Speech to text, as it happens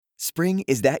Spring,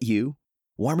 is that you?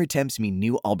 Warmer temps mean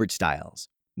new Allbirds styles.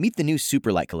 Meet the new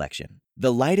Superlight collection,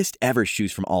 the lightest ever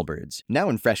shoes from Allbirds, now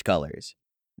in fresh colors.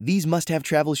 These must-have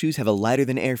travel shoes have a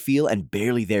lighter-than-air feel and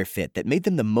barely there fit that made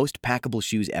them the most packable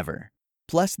shoes ever.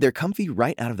 Plus, they're comfy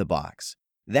right out of the box.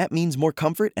 That means more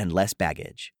comfort and less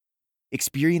baggage.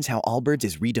 Experience how Allbirds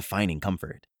is redefining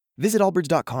comfort. Visit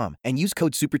allbirds.com and use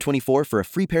code SUPER24 for a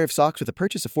free pair of socks with a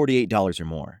purchase of $48 or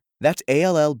more. That's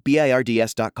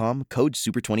ALLBIRDS.com, code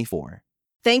SUPER24.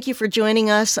 Thank you for joining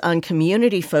us on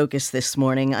Community Focus this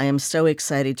morning. I am so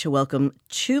excited to welcome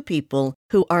two people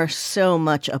who are so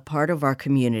much a part of our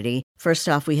community. First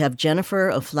off, we have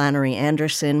Jennifer O'Flannery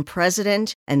Anderson,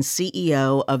 President and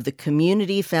CEO of the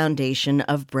Community Foundation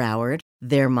of Broward.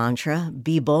 Their mantra,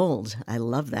 be bold. I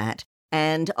love that.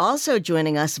 And also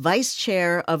joining us, Vice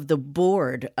Chair of the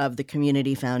Board of the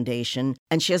Community Foundation.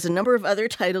 And she has a number of other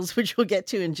titles, which we'll get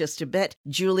to in just a bit.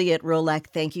 Juliet Rolak,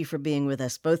 thank you for being with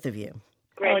us, both of you.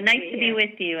 Great nice to be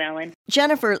with you, Ellen.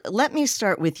 Jennifer, let me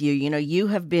start with you. You know, you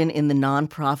have been in the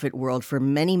nonprofit world for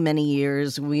many, many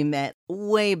years. We met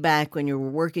way back when you were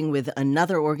working with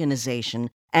another organization.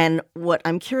 And what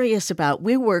I'm curious about,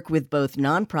 we work with both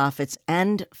nonprofits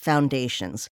and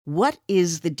foundations. What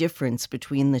is the difference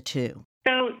between the two?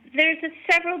 So there's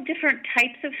several different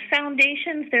types of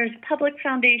foundations. There's public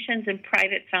foundations and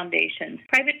private foundations.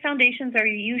 Private foundations are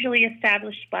usually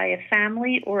established by a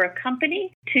family or a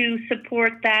company to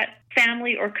support that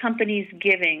family or company's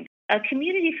giving. A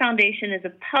community foundation is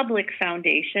a public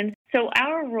foundation, so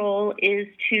our role is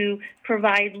to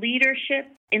provide leadership,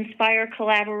 inspire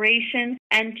collaboration,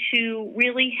 and to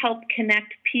really help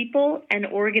connect people and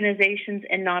organizations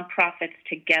and nonprofits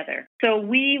together. So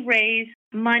we raise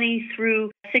money through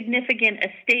significant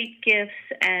estate gifts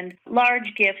and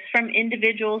large gifts from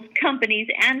individuals, companies,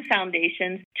 and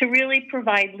foundations to really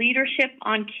provide leadership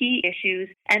on key issues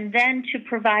and then to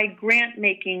provide grant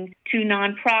making to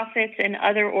nonprofits and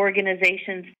other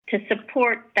organizations to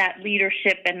support that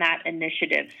leadership and that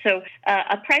initiative. So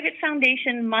a private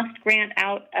foundation must grant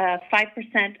out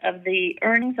 5% of the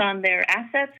earnings on their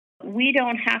assets. We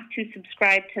don't have to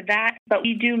subscribe to that, but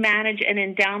we do manage an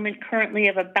endowment currently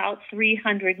of about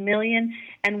 $300 million,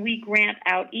 and we grant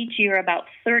out each year about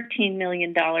 $13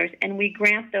 million, and we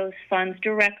grant those funds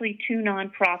directly to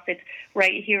nonprofits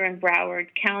right here in Broward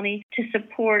County to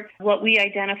support what we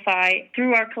identify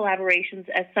through our collaborations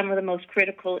as some of the most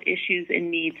critical issues and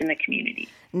needs in the community.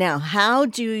 Now, how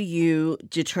do you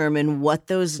determine what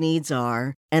those needs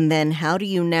are? And then how do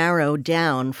you narrow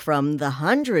down from the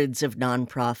hundreds of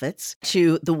nonprofits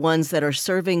to the ones that are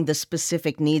serving the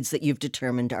specific needs that you've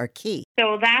determined are key?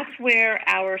 So that's where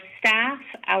our staff,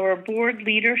 our board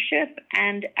leadership,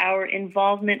 and our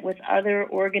involvement with other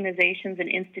organizations and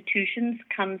institutions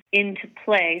comes into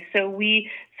play. So we,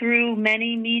 through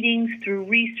many meetings, through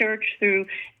research, through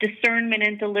discernment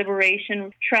and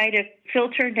deliberation, try to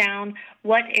filter down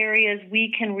what areas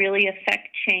we can really affect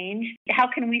change, how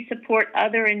can we support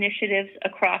other initiatives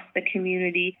across the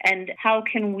community, and how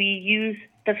can we use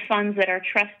the funds that are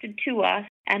trusted to us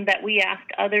and that we ask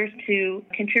others to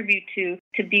contribute to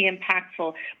be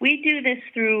impactful. We do this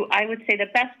through, I would say the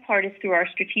best part is through our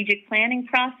strategic planning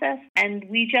process, and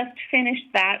we just finished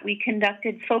that. We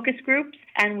conducted focus groups,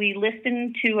 and we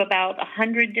listened to about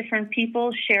 100 different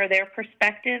people share their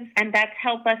perspectives, and that's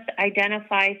helped us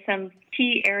identify some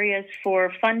key areas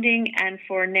for funding and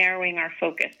for narrowing our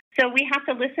focus. So we have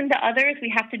to listen to others,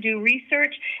 we have to do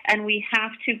research, and we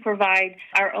have to provide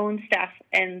our own staff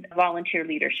and volunteer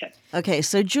leadership. Okay,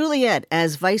 so Juliet,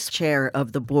 as vice chair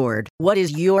of the board, what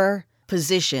is your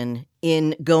position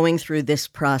in going through this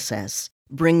process,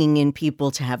 bringing in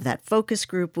people to have that focus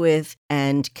group with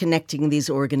and connecting these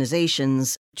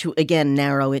organizations to, again,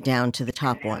 narrow it down to the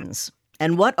top ones?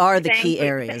 And what are the key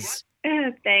areas?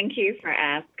 Thank you for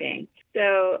asking.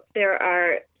 So there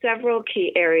are several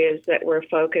key areas that we're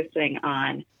focusing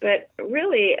on. But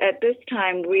really, at this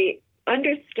time, we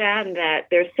understand that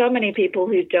there's so many people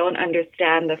who don't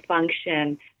understand the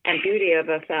function and beauty of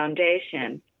a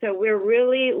foundation. So we're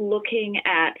really looking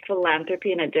at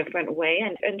philanthropy in a different way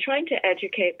and trying to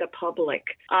educate the public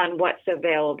on what's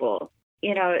available.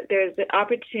 You know, there's an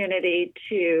opportunity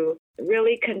to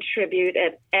really contribute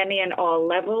at any and all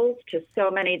levels to so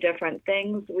many different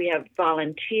things. We have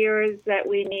volunteers that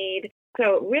we need.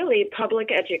 So really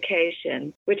public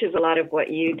education, which is a lot of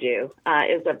what you do,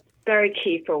 is a very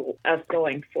key for us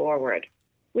going forward.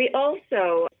 We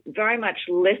also very much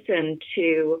listen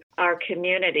to our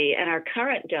community and our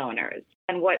current donors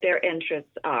and what their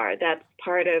interests are. That's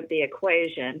part of the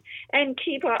equation. And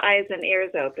keep our eyes and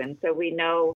ears open so we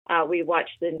know we watch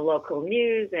the local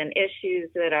news and issues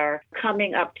that are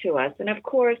coming up to us. And of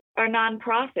course, our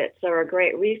nonprofits are a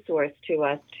great resource to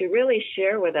us to really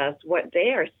share with us what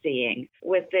they are seeing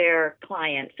with their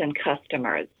clients and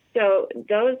customers. So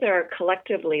those are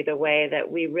collectively the way that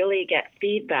we really get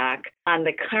feedback on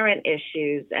the current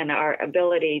issues and our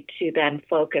ability to then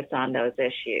focus on those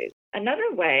issues.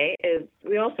 Another way is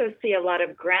we also see a lot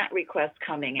of grant requests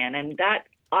coming in, and that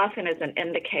often is an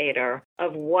indicator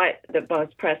of what the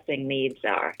most pressing needs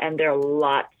are. And there are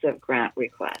lots of grant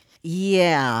requests.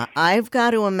 Yeah, I've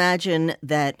got to imagine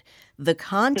that the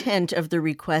content of the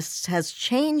requests has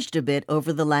changed a bit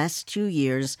over the last 2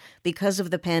 years because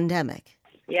of the pandemic.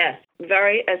 Yes,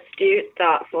 very astute,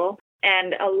 thoughtful.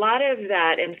 And a lot of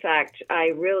that, in fact, I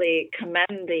really commend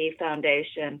the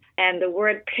foundation. And the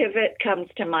word pivot comes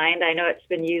to mind. I know it's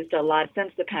been used a lot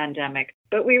since the pandemic,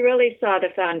 but we really saw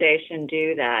the foundation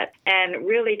do that and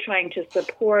really trying to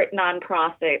support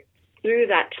nonprofits through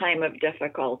that time of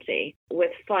difficulty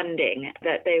with funding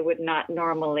that they would not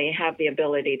normally have the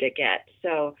ability to get.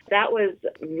 So that was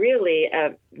really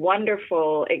a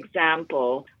wonderful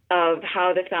example of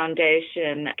how the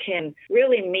foundation can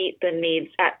really meet the needs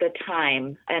at the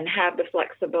time and have the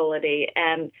flexibility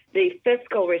and the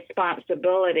fiscal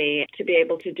responsibility to be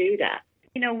able to do that.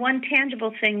 You know, one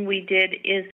tangible thing we did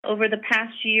is over the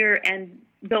past year and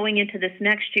going into this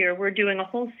next year, we're doing a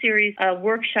whole series of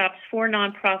workshops for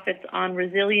nonprofits on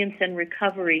resilience and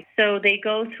recovery. So they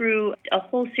go through a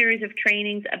whole series of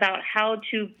trainings about how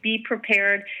to be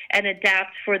prepared and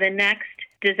adapt for the next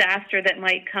disaster that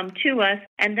might come to us,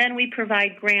 and then we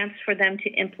provide grants for them to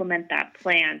implement that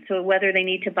plan. So whether they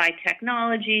need to buy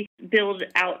technology, build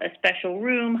out a special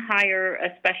room, hire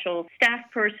a special staff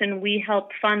person, we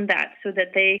help fund that so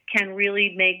that they can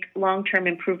really make long-term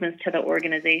improvements to the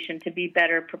organization to be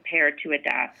better prepared to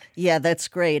adapt. Yeah, that's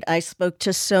great. I spoke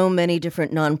to so many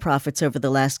different nonprofits over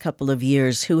the last couple of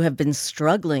years who have been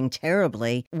struggling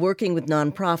terribly. Working with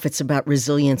nonprofits about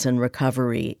resilience and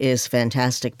recovery is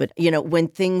fantastic. But, you know,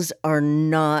 when things are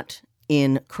not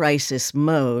in crisis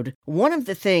mode, one of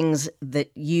the things that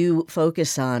you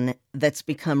focus on that's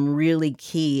become really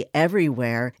key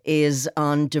everywhere is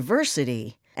on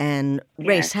diversity and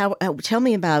race. Yes. Tell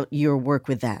me about your work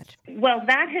with that. Well,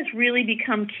 that has really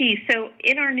become key. So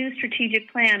in our new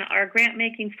strategic plan, our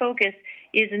grant-making focus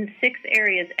is in 6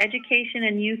 areas: education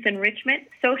and youth enrichment,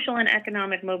 social and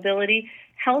economic mobility,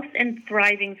 health and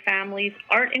thriving families,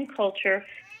 art and culture,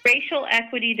 racial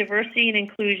equity, diversity and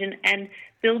inclusion, and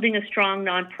building a strong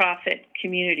nonprofit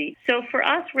community. So for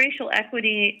us, racial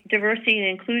equity, diversity, and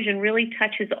inclusion really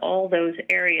touches all those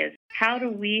areas. How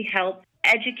do we help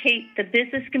educate the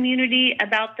business community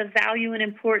about the value and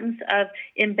importance of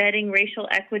embedding racial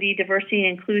equity, diversity,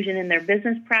 and inclusion in their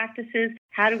business practices?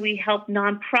 How do we help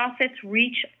nonprofits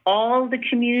reach all the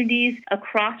communities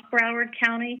across Broward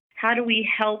County? How do we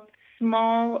help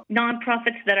small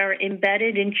nonprofits that are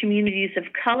embedded in communities of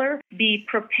color be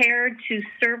prepared to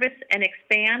service and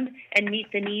expand and meet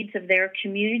the needs of their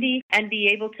community and be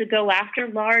able to go after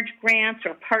large grants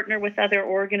or partner with other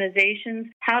organizations?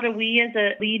 How do we as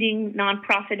a leading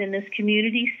nonprofit in this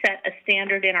community set a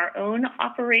standard in our own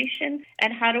operation?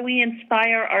 And how do we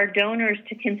inspire our donors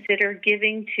to consider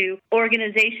giving to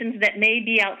organizations that may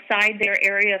be outside their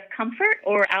area of comfort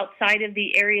or outside of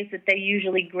the areas that they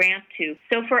usually grant to?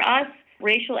 So for us,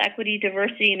 racial equity,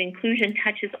 diversity, and inclusion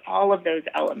touches all of those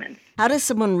elements. How does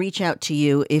someone reach out to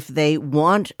you if they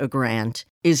want a grant?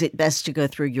 Is it best to go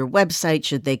through your website?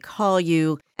 Should they call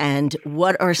you? And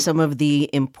what are some of the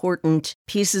important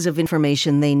pieces of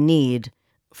information they need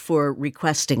for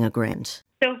requesting a grant?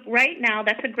 So right now,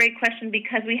 that's a great question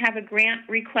because we have a grant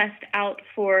request out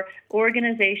for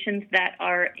organizations that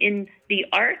are in the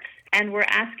arts, and we're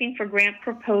asking for grant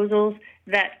proposals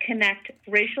that connect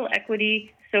racial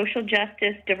equity, social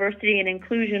justice, diversity, and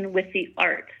inclusion with the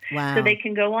arts. Wow. So they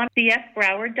can go on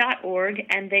bfbroward.org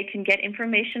and they can get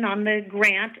information on the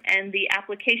grant and the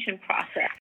application process.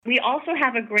 We also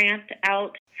have a grant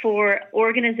out for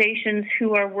organizations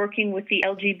who are working with the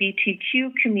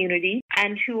LGBTQ community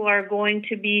and who are going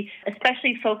to be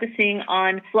especially focusing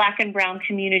on Black and Brown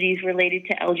communities related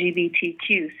to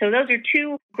LGBTQ. So those are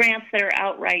 2 grants that are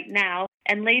out right now.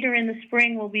 And later in the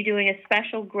spring, we'll be doing a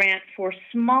special grant for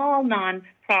small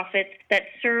nonprofits that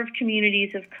serve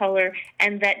communities of color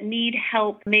and that need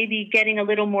help maybe getting a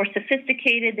little more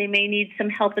sophisticated. They may need some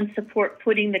help and support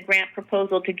putting the grant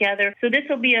proposal together. So this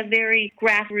will be a very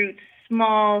grassroots,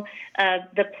 small,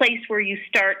 the place where you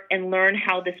start and learn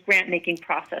how this grant-making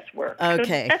process works.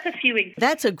 Okay. So that's a few examples.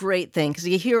 That's a great thing, because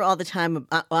you hear all the time,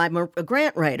 I'm a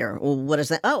grant writer. Well, what is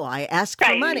that? Oh, I ask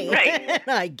for money. Right.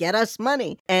 I get us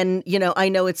money. And, I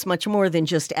know it's much more than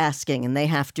just asking, and they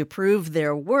have to prove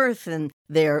their worth and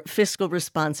their fiscal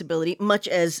responsibility, much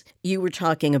as you were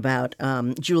talking about,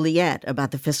 Juliet,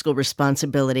 about the fiscal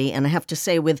responsibility. And I have to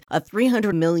say, with a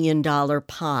 $300 million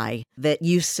pie that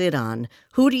you sit on,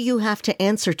 who do you have to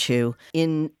answer to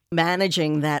in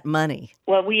managing that money?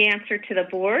 Well, we answer to the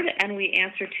board, and we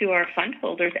answer to our fund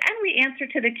holders, and we answer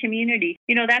to the community.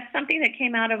 That's something that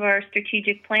came out of our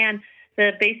strategic plan.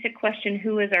 The basic question,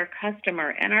 who is our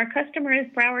customer? And our customer is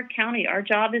Broward County. Our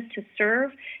job is to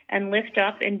serve and lift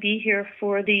up and be here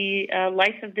for the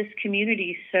life of this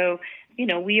community. So,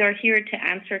 we are here to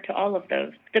answer to all of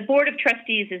those. The Board of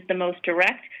Trustees is the most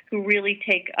direct, who really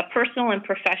take a personal and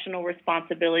professional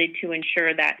responsibility to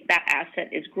ensure that that asset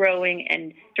is growing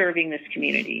and serving this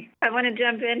community. I want to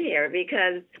jump in here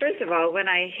because, first of all, when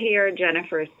I hear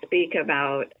Jennifer speak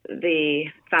about the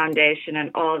foundation and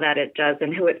all that it does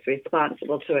and who it's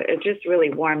responsible to, it just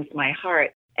really warms my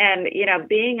heart. And,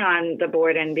 being on the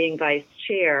board and being vice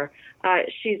chair,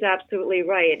 she's absolutely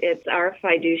right. It's our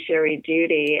fiduciary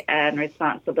duty and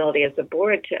responsibility as a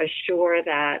board to assure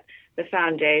that the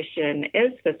foundation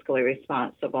is fiscally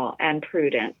responsible and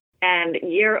prudent. And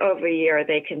year over year,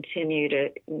 they continue to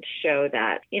show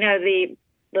that. The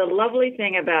lovely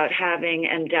thing about having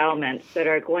endowments that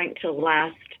are going to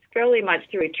last fairly much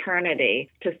through eternity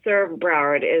to serve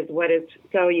Broward is what is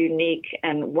so unique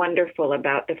and wonderful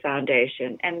about the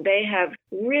foundation. And they have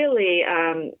really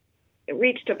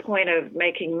reached a point of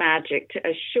making magic to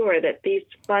assure that these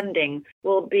funding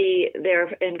will be there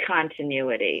in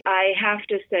continuity. I have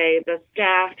to say the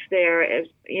staff there is,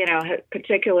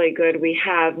 particularly good. We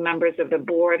have members of the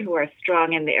board who are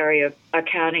strong in the area of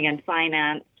accounting and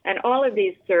finance. And all of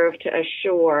these serve to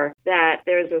assure that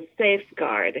there's a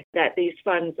safeguard, that these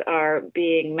funds are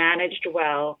being managed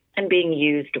well and being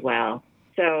used well.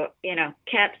 So,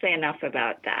 can't say enough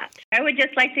about that. I would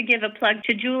just like to give a plug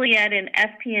to Juliet and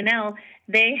FP&L.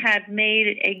 They have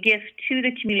made a gift to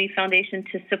the Community Foundation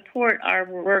to support our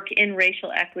work in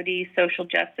racial equity, social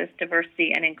justice,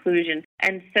 diversity, and inclusion.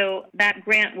 And so that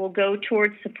grant will go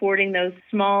towards supporting those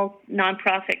small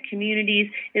nonprofit communities.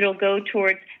 It'll go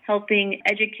towards helping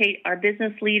educate our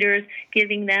business leaders,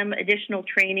 giving them additional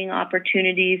training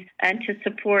opportunities, and to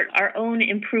support our own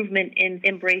improvement in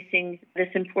embracing this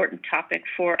important topic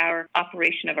for our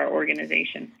operation of our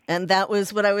organization. And that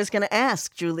was what I was going to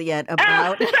ask Juliet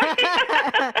about.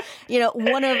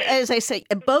 As I say,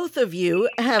 both of you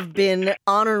have been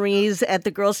honorees at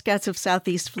the Girl Scouts of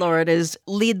Southeast Florida's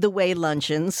Lead the Way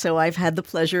luncheon. So I've had the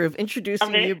pleasure of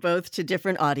introducing you both to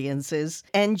different audiences.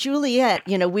 And Juliet,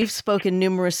 we've spoken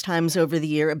numerous times over the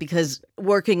year because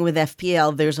working with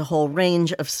FPL, there's a whole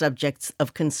range of subjects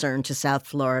of concern to South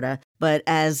Florida. But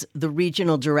as the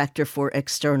regional director for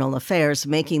external affairs,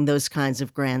 making those kinds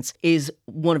of grants is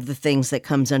one of the things that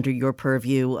comes under your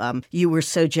purview. You were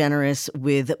so generous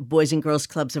with Boys and Girls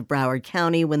Clubs of Broward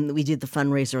County when we did the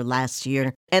fundraiser last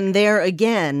year. And there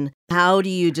again, how do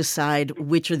you decide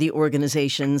which are the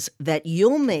organizations that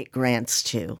you'll make grants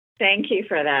to? Thank you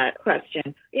for that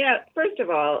question. First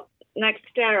of all,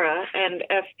 Nextera and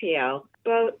FPL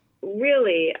both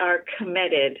really are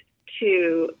committed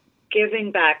to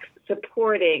giving back,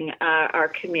 supporting our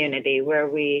community where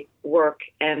we work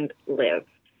and live.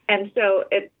 And so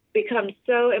it becomes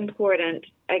so important,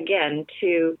 again,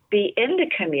 to be in the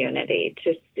community,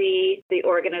 to see the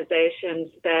organizations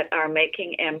that are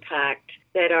making impact,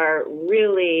 that are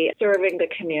really serving the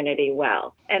community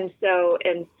well. And so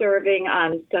in serving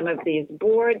on some of these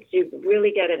boards, you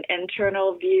really get an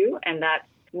internal view, and that's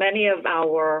many of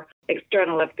our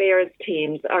external affairs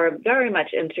teams are very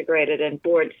much integrated in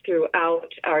boards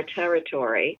throughout our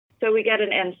territory. So we get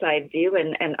an inside view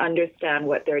and understand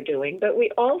what they're doing. But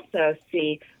we also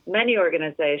see many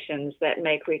organizations that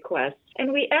make requests,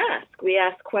 and we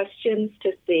ask questions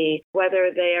to see whether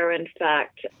they are in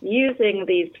fact using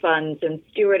these funds and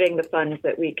stewarding the funds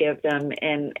that we give them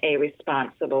in a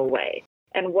responsible way,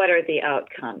 and what are the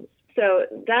outcomes. So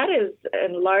that is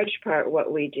in large part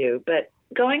what we do. But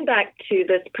going back to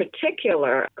this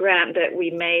particular grant that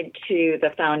we made to the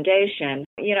foundation,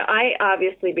 I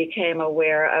obviously became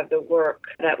aware of the work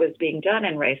that was being done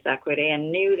in race equity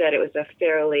and knew that it was a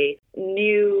fairly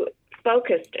new,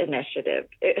 focused initiative.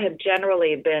 It had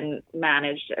generally been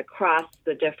managed across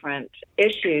the different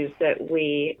issues that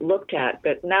we looked at,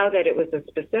 but now that it was a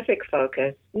specific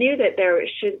focus, knew that there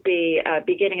should be a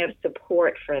beginning of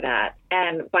support for that.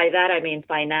 And by that, I mean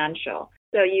financial.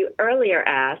 So you earlier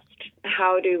asked,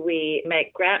 how do we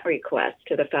make grant requests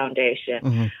to the foundation?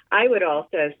 Mm-hmm. I would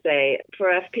also say for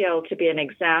FPL to be an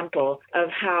example of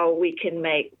how we can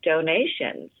make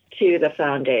donations to the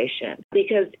foundation,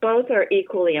 because both are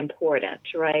equally important,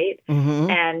 right? Mm-hmm.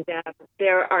 And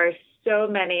there are so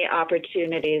many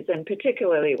opportunities, and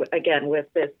particularly, again, with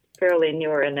this fairly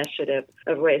newer initiative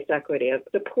of race equity, of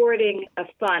supporting a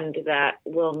fund that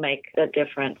will make a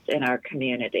difference in our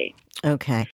community.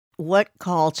 Okay. What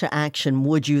call to action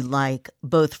would you like,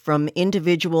 both from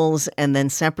individuals and then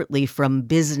separately from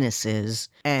businesses?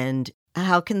 And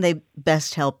how can they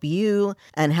best help you?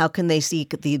 And how can they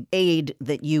seek the aid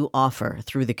that you offer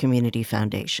through the Community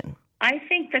Foundation? I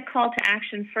think the call to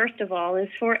action, first of all, is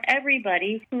for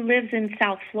everybody who lives in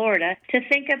South Florida to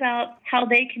think about how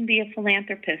they can be a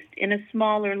philanthropist in a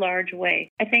small or large way.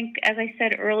 I think, as I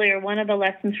said earlier, one of the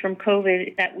lessons from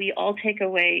COVID that we all take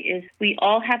away is we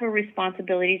all have a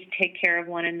responsibility to take care of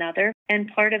one another.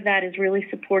 And part of that is really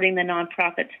supporting the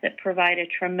nonprofits that provide a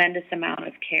tremendous amount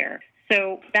of care.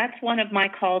 So that's one of my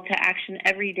call to action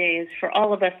every day, is for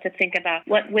all of us to think about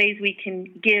what ways we can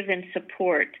give and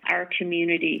support our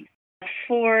community.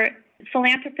 For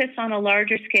philanthropists on a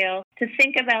larger scale, to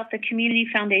think about the Community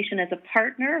Foundation as a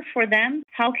partner for them.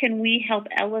 How can we help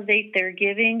elevate their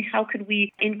giving? How could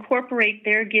we incorporate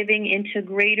their giving into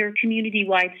greater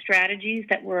community-wide strategies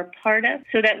that we're a part of,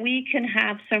 so that we can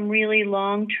have some really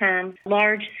long-term,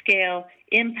 large-scale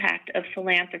impact of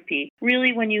philanthropy?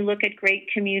 Really, when you look at great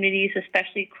communities,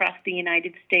 especially across the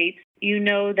United States, you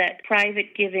know that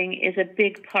private giving is a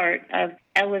big part of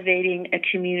elevating a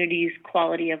community's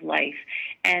quality of life.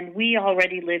 And we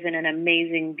already live in an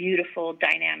amazing, beautiful,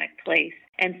 dynamic place.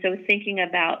 And so thinking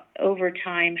about over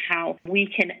time how we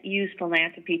can use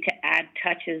philanthropy to add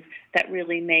touches that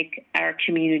really make our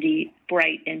community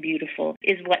bright and beautiful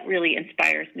is what really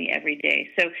inspires me every day.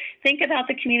 So think about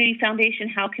the Community Foundation.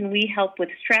 How can we help with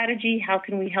strategy? How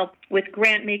can we help with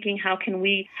grant making? How can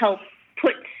we help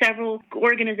put several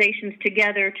organizations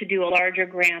together to do a larger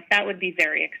grant? That would be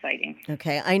very exciting.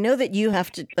 Okay. I know that you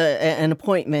have to an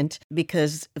appointment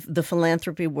because the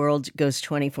philanthropy world goes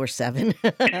 24/7.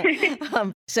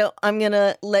 So I'm going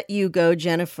to let you go,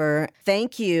 Jennifer.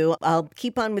 Thank you. I'll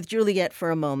keep on with Juliet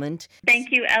for a moment.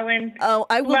 Thank you, Ellen. Oh,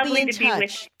 I will Lovely be in to touch. Be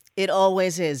with. It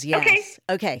always is, yes.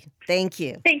 Okay. Thank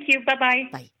you. Thank you. Bye-bye.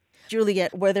 Bye.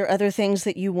 Juliet, were there other things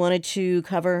that you wanted to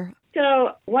cover?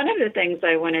 So one of the things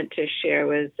I wanted to share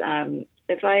was,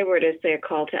 if I were to say a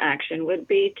call to action, would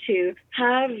be to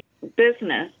have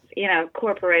business,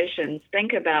 corporations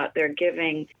think about their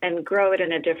giving and grow it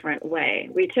in a different way.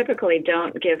 We typically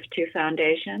don't give to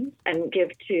foundations and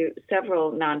give to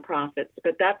several nonprofits,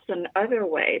 but that's another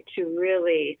way to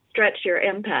really stretch your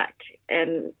impact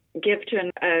and give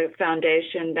to a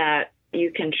foundation that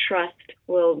you can trust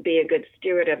will be a good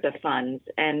steward of the funds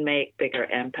and make bigger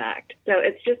impact. So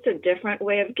it's just a different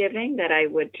way of giving that I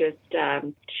would just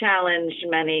challenge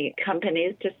many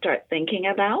companies to start thinking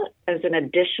about as an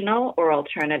additional or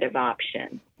alternative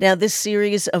option. Now, this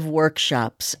series of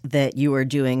workshops that you are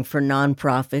doing for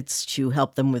nonprofits to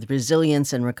help them with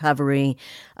resilience and recovery,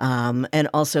 and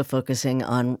also focusing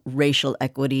on racial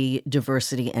equity,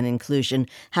 diversity, and inclusion,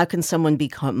 how can someone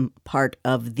become part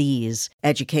of these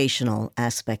educational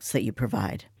aspects that you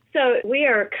provide? So we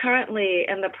are currently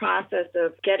in the process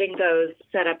of getting those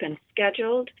set up and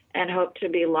scheduled and hope to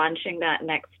be launching that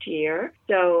next year.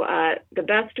 So the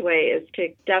best way is to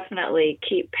definitely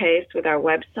keep pace with our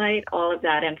website. All of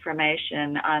that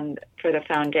information for the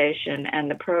foundation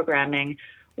and the programming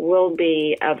will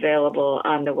be available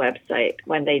on the website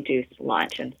when they do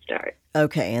launch and start.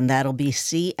 Okay, and that'll be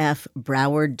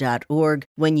cfbroward.org.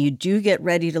 When you do get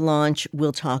ready to launch,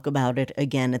 we'll talk about it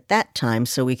again at that time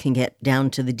so we can get down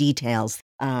to the details.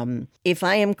 If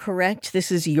I am correct,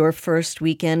 this is your first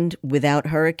weekend without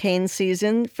hurricane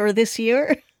season for this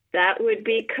year? That would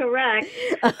be correct.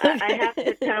 I have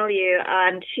to tell you,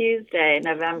 on Tuesday,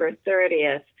 November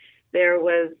 30th, there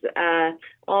was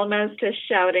almost a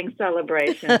shouting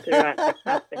celebration throughout the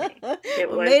company.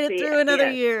 We made it through another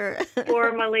year.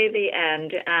 Formally the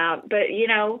end. But,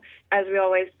 as we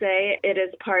always say, it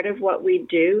is part of what we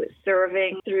do.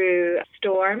 Serving through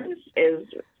storms is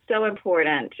so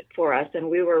important for us, and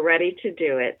we were ready to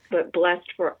do it, but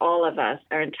blessed for all of us,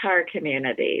 our entire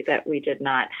community, that we did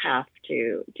not have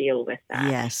to deal with that.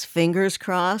 Yes, fingers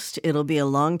crossed. It'll be a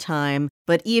long time.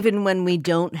 But even when we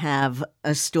don't have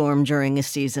a storm during a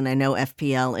season, I know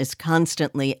FPL is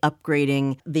constantly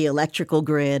upgrading the electrical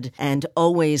grid and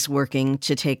always working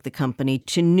to take the company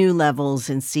to new levels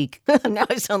and seek, now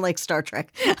I sound like Star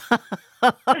Trek,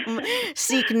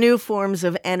 seek new forms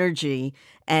of energy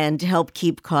and help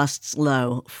keep costs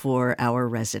low for our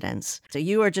residents. So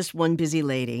you are just one busy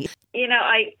lady.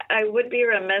 I would be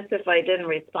remiss if I didn't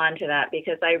respond to that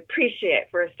because I appreciate,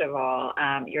 first of all,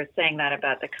 you're saying that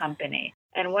about the company.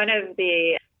 And one of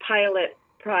the pilot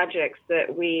projects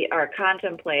that we are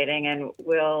contemplating and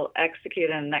will execute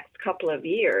in the next couple of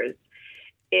years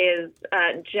is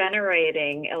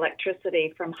generating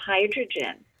electricity from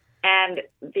hydrogen. And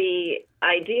the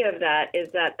idea of that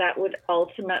is that would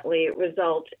ultimately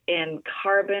result in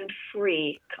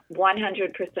carbon-free,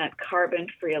 100%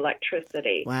 carbon-free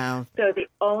electricity. Wow. So the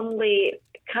only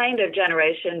kind of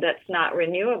generation that's not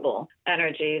renewable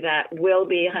energy that will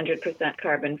be 100%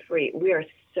 carbon-free. We are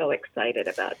so excited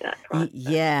about that process.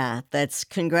 Yeah, that's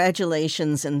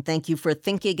congratulations, and thank you for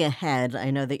thinking ahead. I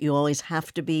know that you always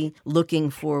have to be looking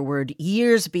forward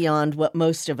years beyond what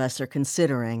most of us are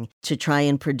considering to try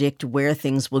and predict where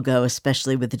things will go,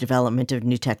 especially with the development of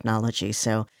new technology.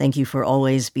 So thank you for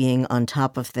always being on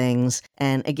top of things.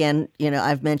 And again,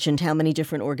 I've mentioned how many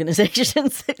different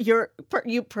organizations that you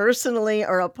personally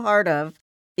are a part of.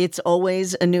 It's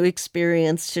always a new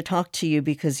experience to talk to you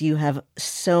because you have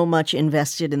so much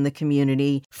invested in the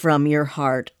community from your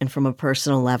heart and from a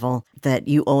personal level that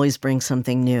you always bring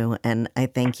something new. And I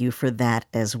thank you for that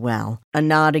as well. A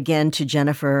nod again to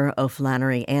Jennifer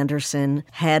O'Flannery Anderson,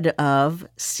 head of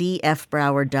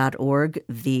cfbroward.org,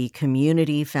 the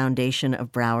Community Foundation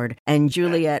of Broward, and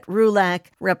Juliette Rulak,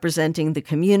 representing the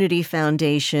Community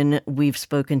Foundation. We've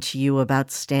spoken to you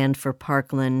about Stand for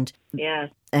Parkland. Yes.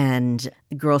 And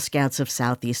Girl Scouts of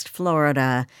Southeast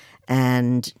Florida,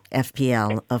 and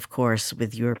FPL, of course,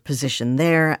 with your position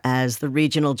there as the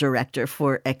Regional Director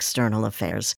for External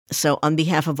Affairs. So on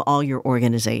behalf of all your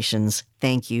organizations,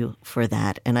 thank you for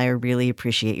that. And I really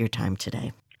appreciate your time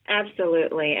today.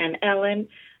 Absolutely. And Ellen,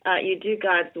 you do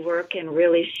God's work in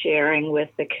really sharing with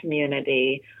the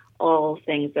community all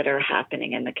things that are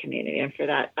happening in the community. And for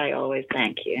that, I always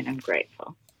thank you, and I'm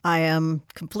grateful. I am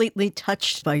completely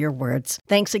touched by your words.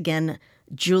 Thanks again,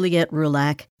 Juliette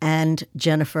Rulak and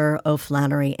Jennifer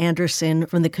O'Flannery Anderson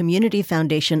from the Community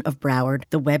Foundation of Broward.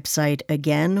 The website,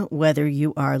 again, whether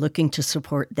you are looking to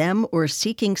support them or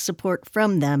seeking support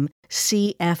from them,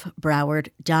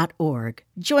 cfbroward.org.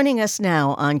 Joining us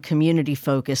now on Community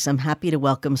Focus, I'm happy to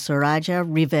welcome Soraja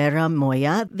Rivera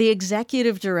Moya, the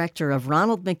Executive Director of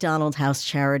Ronald McDonald House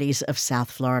Charities of South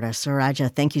Florida.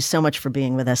 Soraja, thank you so much for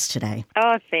being with us today.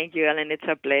 Oh, thank you, Ellen. It's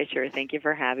a pleasure. Thank you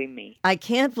for having me. I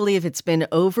can't believe it's been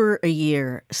over a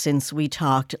year since we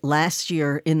talked last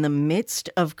year in the midst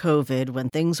of COVID when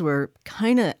things were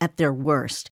kind of at their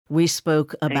worst. We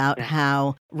spoke about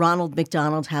how Ronald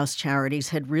McDonald House Charities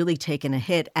had really taken a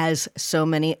hit, as so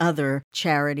many other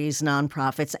charities,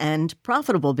 nonprofits, and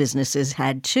profitable businesses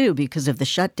had too because of the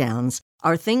shutdowns.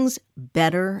 Are things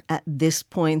better at this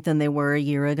point than they were a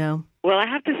year ago? Well, I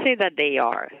have to say that they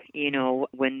are.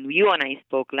 When you and I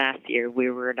spoke last year,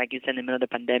 we were, like you said, in the middle of the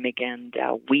pandemic, and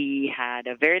we had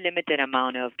a very limited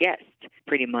amount of guests,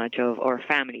 pretty much, of our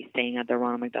family staying at the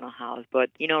Ronald McDonald House.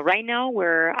 But, right now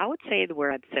I would say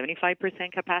we're at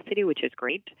 75% capacity, which is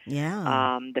great.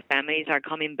 Yeah. The families are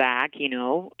coming back,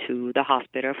 to the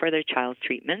hospital for their child's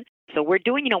treatment. So we're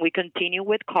doing, we continue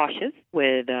with cautious,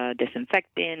 with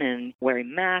disinfecting and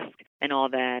wearing masks and all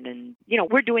that. And,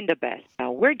 we're doing the best.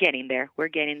 We're getting there.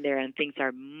 And things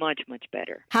are much, much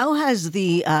better. How has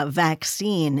the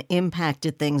vaccine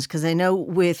impacted things? Because I know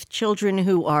with children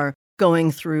who are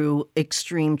going through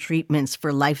extreme treatments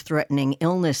for life-threatening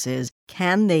illnesses,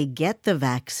 can they get the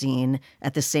vaccine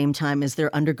at the same time as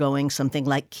they're undergoing something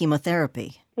like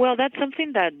chemotherapy? Well, that's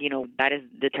something that, that is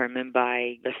determined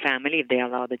by the family if they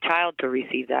allow the child to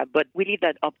receive that. But we leave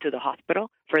that up to the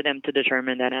hospital for them to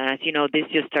determine that. And as you know, this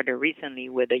just started recently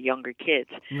with the younger kids.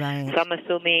 Right. So I'm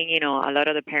assuming, a lot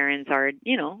of the parents are,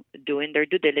 doing their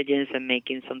due diligence and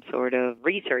making some sort of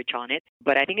research on it.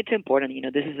 But I think it's important,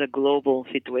 this is a global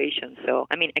situation. So,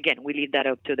 again, we leave that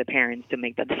up to the parents to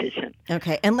make that decision.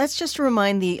 Okay. And let's just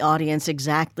remind the audience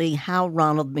exactly how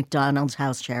Ronald McDonald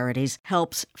House Charities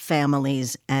helps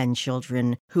families and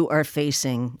children who are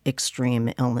facing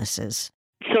extreme illnesses.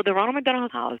 So the Ronald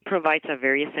McDonald House provides a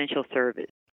very essential service.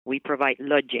 We provide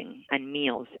lodging and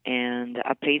meals and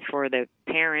a place for the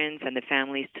parents and the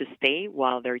families to stay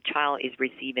while their child is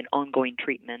receiving ongoing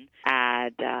treatment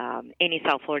at any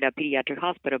South Florida pediatric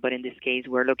hospital. But in this case,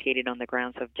 we're located on the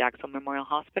grounds of Jackson Memorial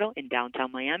Hospital in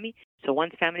downtown Miami. So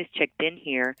once families checked in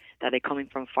here that they're coming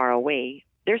from far away,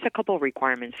 there's a couple of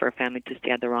requirements for a family to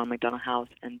stay at the Ronald McDonald House,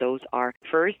 and those are,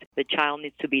 first, the child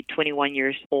needs to be 21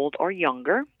 years old or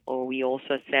younger, or we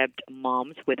also accept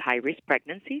moms with high-risk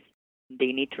pregnancies.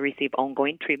 They need to receive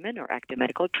ongoing treatment or active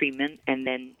medical treatment, and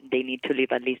then they need to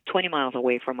live at least 20 miles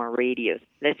away from our radius.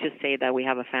 Let's just say that we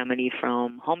have a family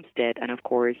from Homestead, and of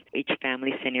course, each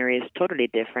family scenario is totally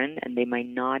different, and they might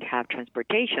not have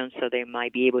transportation, so they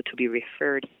might be able to be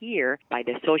referred here by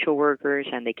the social workers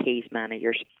and the case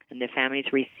managers. And the families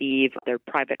receive their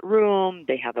private room,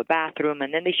 they have a bathroom,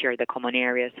 and then they share the common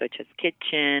areas such as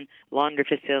kitchen, laundry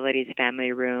facilities,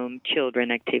 family room,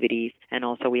 children activities, and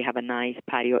also we have a nice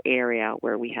patio area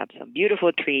where we have some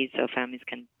beautiful trees so families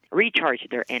can recharge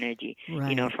their energy,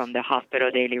 from the hospital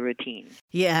daily routine.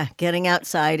 Yeah, getting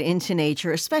outside into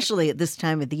nature, especially at this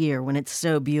time of the year when it's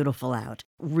so beautiful out,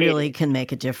 really can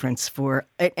make a difference for,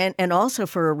 and also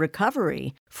for a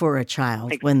recovery for a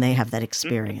child when they have that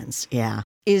experience. Yeah.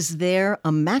 Is there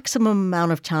a maximum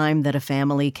amount of time that a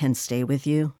family can stay with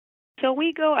you? So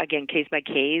we go, again, case by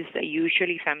case.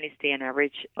 Usually families stay an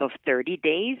average of 30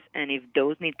 days, and if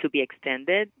those need to be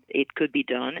extended, it could be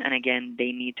done. And again,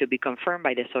 they need to be confirmed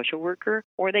by the social worker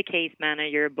or the case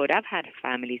manager. But I've had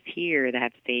families here that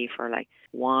have stayed for like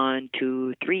 1,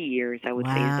 2, 3 years, I would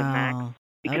say is the max.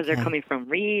 Because they're coming from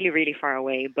really, really far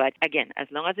away. But again, as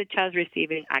long as the child's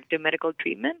receiving active medical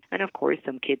treatment, and of course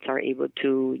some kids are able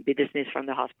to be dismissed from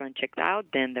the hospital and checked out,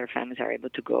 then their families are able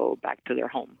to go back to their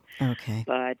home. Okay.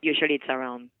 But usually it's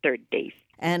around 30 days.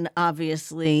 And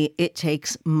obviously it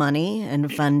takes money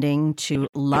and funding to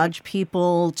lodge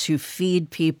people, to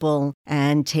feed people,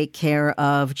 and take care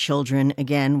of children,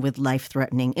 again, with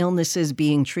life-threatening illnesses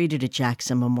being treated at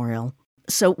Jackson Memorial.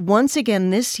 So once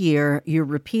again this year, you're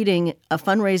repeating a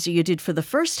fundraiser you did for the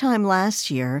first time last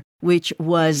year, which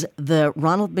was the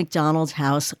Ronald McDonald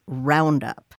House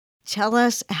Roundup. Tell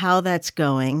us how that's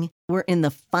going. We're in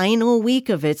the final week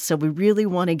of it, so we really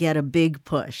want to get a big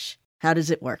push. How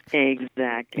does it work?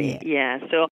 Exactly. Yeah.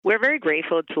 So we're very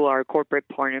grateful to our corporate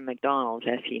partner, McDonald's.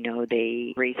 As you know,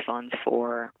 they raise funds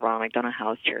for Ronald McDonald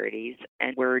House Charities.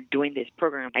 And we're doing this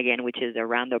program, again, which is a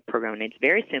Roundup program. And it's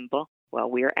very simple. What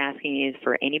we're asking is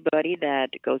for anybody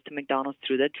that goes to McDonald's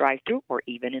through the drive-thru or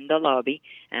even in the lobby,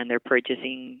 and they're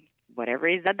purchasing whatever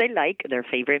it is that they like, their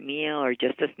favorite meal or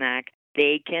just a snack,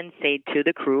 they can say to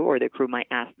the crew, or the crew might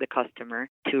ask the customer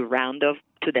to round up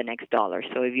to the next dollar.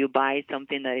 So if you buy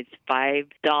something that is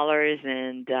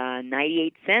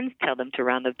 $5.98, tell them to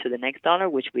round up to the next dollar,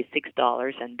 which will be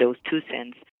 $6, and those 2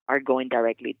 cents are going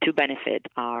directly to benefit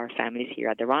our families here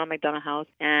at the Ronald McDonald House.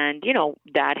 And,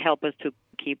 that helps us to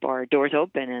keep our doors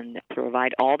open and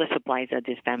provide all the supplies that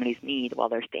these families need while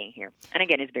they're staying here. And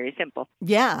again, it's very simple.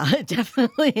 Yeah, it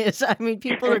definitely is. I mean,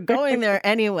 people are going there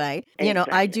anyway.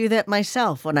 Exactly. I do that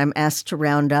myself when I'm asked to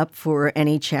round up for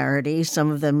any charity.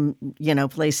 Some of them,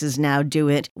 places now do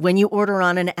it when you order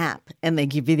on an app and they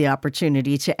give you the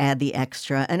opportunity to add the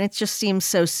extra. And it just seems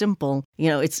so simple.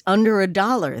 It's under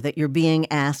 $1 that you're being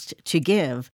asked to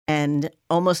give. And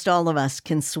almost all of us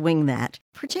can swing that,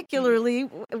 particularly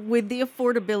with the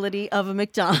affordability of a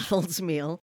McDonald's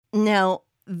meal. Now,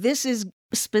 this is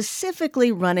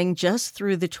specifically running just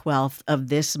through the 12th of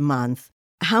this month.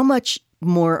 How much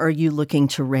more are you looking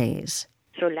to raise?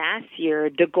 So last year,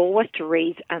 the goal was to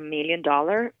raise $1 million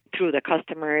through the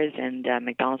customers and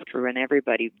McDonald's crew and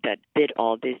everybody that did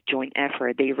all this joint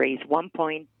effort. They raised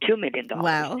 $1.2 million.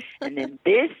 Wow. And then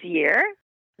this year,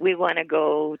 we want to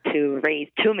go to raise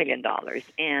 $2 million.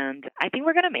 And I think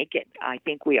we're going to make it. I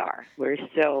think we are. We're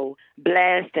so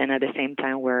blessed, and at the same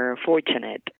time, we're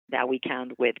fortunate that we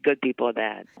count with good people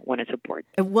that want to support.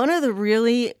 One of the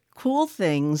really cool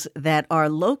things that our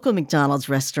local McDonald's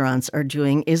restaurants are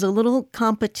doing is a little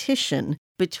competition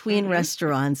between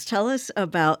restaurants. Tell us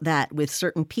about that with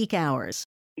certain peak hours.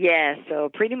 Yeah, so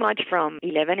pretty much from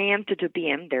 11 a.m. to 2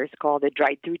 p.m., there's called the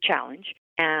Drive-Thru Challenge.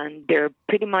 And they're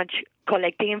pretty much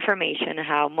collecting information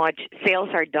how much sales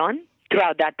are done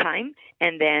throughout that time.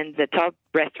 And then the top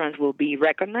restaurants will be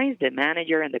recognized. The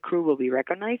manager and the crew will be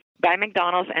recognized by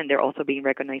McDonald's, and they're also being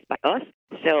recognized by us.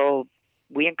 So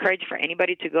we encourage for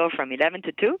anybody to go from 11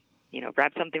 to 2,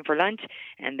 grab something for lunch,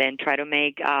 and then try to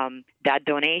make that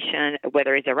donation,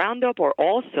 whether it's a roundup or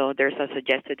also there's a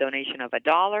suggested donation of $1,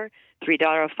 $3,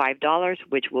 or $5,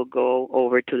 which will go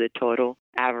over to the total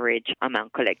average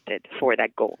amount collected for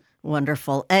that goal.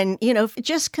 Wonderful. And,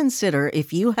 just consider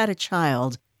if you had a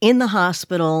child in the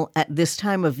hospital at this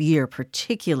time of year,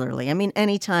 particularly. I mean,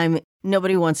 anytime,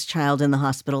 nobody wants a child in the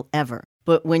hospital ever.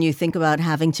 But when you think about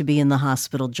having to be in the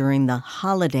hospital during the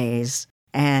holidays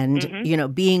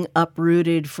and, being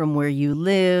uprooted from where you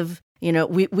live You know,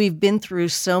 we've been through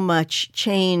so much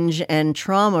change and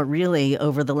trauma really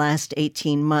over the last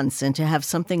 18 months, and to have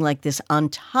something like this on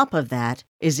top of that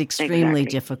is extremely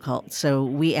difficult. So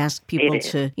we ask people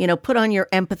to, put on your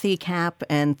empathy cap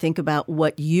and think about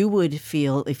what you would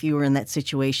feel if you were in that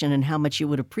situation and how much you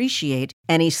would appreciate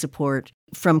any support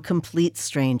from complete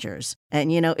strangers.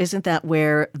 And, isn't that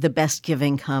where the best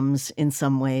giving comes in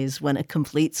some ways, when a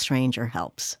complete stranger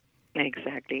helps?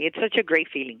 Exactly. It's such a great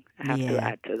feeling. I have to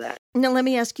add to that. Now, let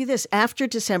me ask you this. After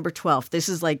December 12th, this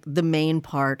is like the main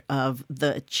part of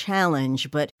the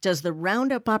challenge, but does the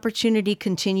Roundup opportunity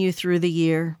continue through the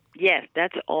year? Yes,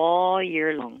 that's all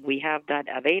year long. We have that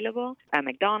available at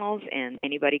McDonald's, and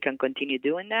anybody can continue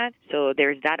doing that. So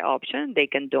there's that option. They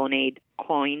can donate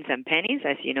coins and pennies.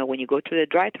 As you know, when you go to the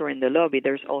drive-thru in the lobby,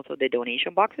 there's also the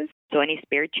donation boxes. So any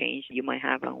spare change you might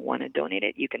have and want to donate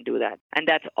it, you can do that. And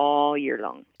that's all year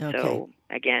long. Okay. So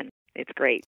again, it's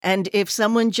great. And if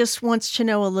someone just wants to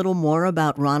know a little more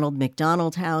about Ronald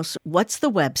McDonald House, what's the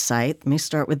website? Let me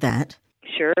start with that.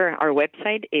 Sure. Our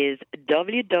website is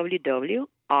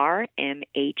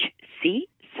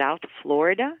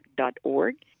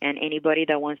www.rmhcsouthflorida.org. And anybody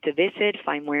that wants to visit,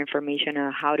 find more information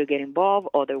on how to get involved,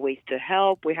 other ways to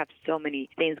help. We have so many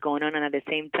things going on. And at the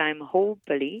same time,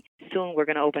 hopefully, soon we're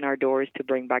going to open our doors to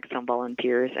bring back some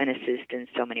volunteers and assist in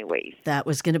so many ways. That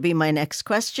was going to be my next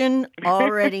question.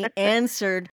 Already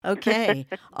answered. Okay.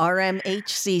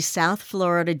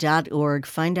 rmhcsouthflorida.org.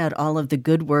 Find out all of the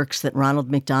good works that Ronald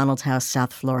McDonald House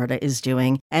South Florida is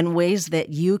doing and ways that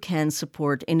you can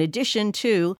support in addition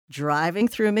to driving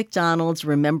through McDonald's.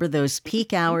 Remember those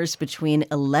peak hours between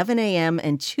 11 a.m.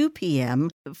 and 2 p.m.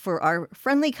 for our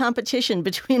friendly competition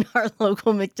between our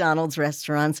local McDonald's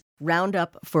restaurants.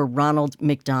 Roundup for Ronald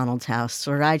McDonald House.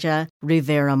 Soraya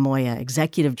Rivera Moya,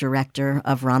 Executive Director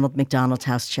of Ronald McDonald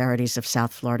House Charities of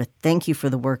South Florida. Thank you for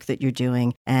the work that you're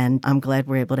doing, and I'm glad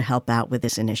we're able to help out with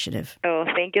this initiative. Oh,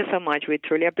 thank you so much. We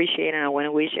truly appreciate it, and I want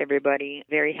to wish everybody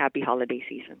a very happy holiday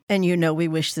season. And we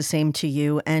wish the same to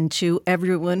you and to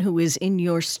everyone who is in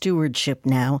your stewardship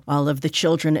now, all of the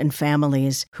children and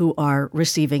families who are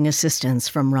receiving assistance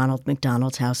from Ronald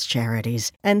McDonald House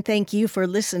Charities. And thank you for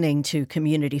listening to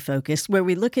Community Focus, where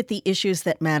we look at the issues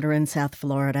that matter in South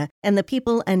Florida and the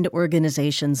people and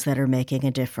organizations that are making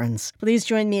a difference. Please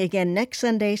join me again next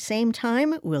Sunday, same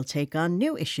time. We'll take on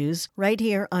new issues right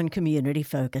here on Community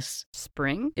Focus.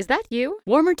 Spring? Is that you?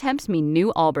 Warmer temps mean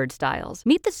new Allbirds styles.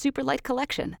 Meet the Super Light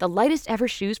Collection, the lightest ever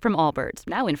shoes from Allbirds,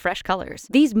 now in fresh colors.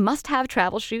 These must-have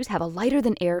travel shoes have a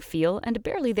lighter-than-air feel and a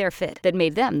barely-there fit that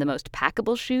made them the most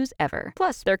packable shoes ever.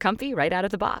 Plus, they're comfy right out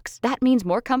of the box. That means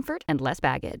more comfort and less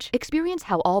baggage. Experience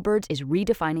how Allbirds is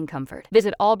redefining comfort.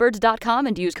 Visit allbirds.com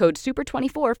and use code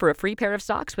SUPER24 for a free pair of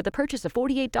socks with a purchase of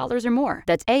 $48 or more.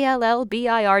 That's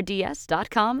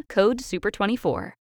ALLBIRDS.com, code SUPER24.